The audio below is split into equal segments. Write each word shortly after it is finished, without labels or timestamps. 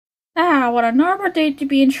Wow, what a normal day to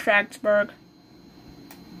be in Strasbourg.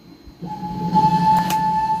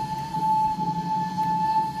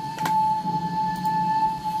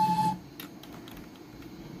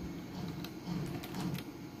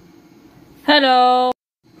 Hello.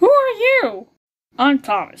 Who are you? I'm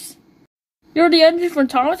Thomas. You're the engine from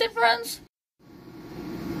Thomas and Friends?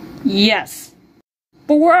 Yes.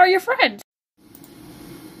 But where are your friends?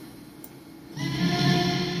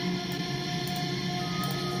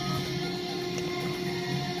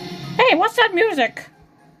 Hey, what's that music?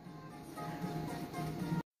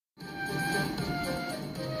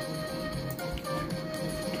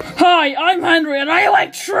 Hi, I'm Henry and I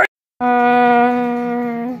like trees.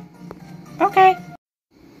 Okay.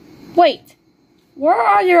 Wait, where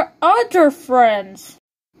are your other friends?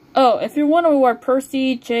 Oh, if you're wondering where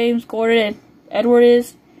Percy, James, Gordon, and Edward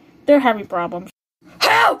is, they're having problems.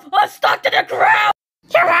 Help! I'm stuck to the ground!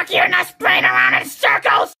 You're lucky you're not spinning around in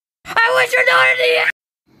circles! I wish you're not in the air!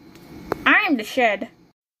 I'm the shed.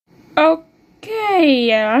 Okay,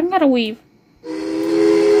 yeah, I'm gonna weave.